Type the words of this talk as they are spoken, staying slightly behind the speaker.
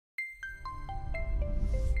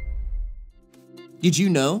Did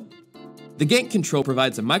you know? The Gantt control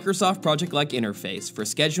provides a Microsoft project-like interface for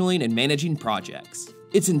scheduling and managing projects.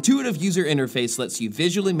 Its intuitive user interface lets you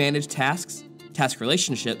visually manage tasks, task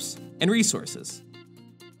relationships, and resources.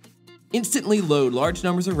 Instantly load large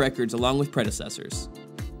numbers of records along with predecessors.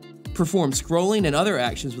 Perform scrolling and other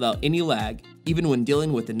actions without any lag, even when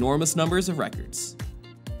dealing with enormous numbers of records.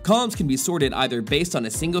 Columns can be sorted either based on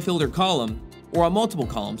a single field or column, or on multiple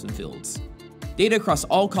columns and fields. Data across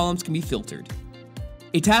all columns can be filtered.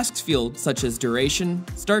 A tasks field, such as duration,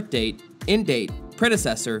 start date, end date,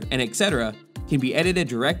 predecessor, and etc., can be edited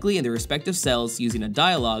directly in the respective cells using a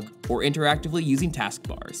dialog or interactively using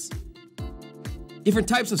taskbars. Different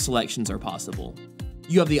types of selections are possible.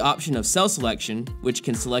 You have the option of cell selection, which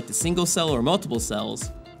can select a single cell or multiple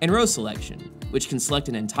cells, and row selection, which can select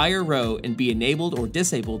an entire row and be enabled or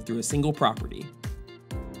disabled through a single property.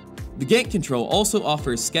 The Gantt control also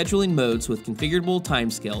offers scheduling modes with configurable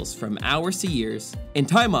timescales from hours to years, and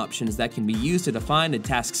time options that can be used to define a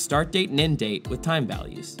task's start date and end date with time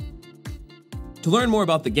values. To learn more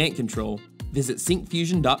about the Gantt control, visit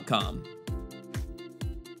Syncfusion.com.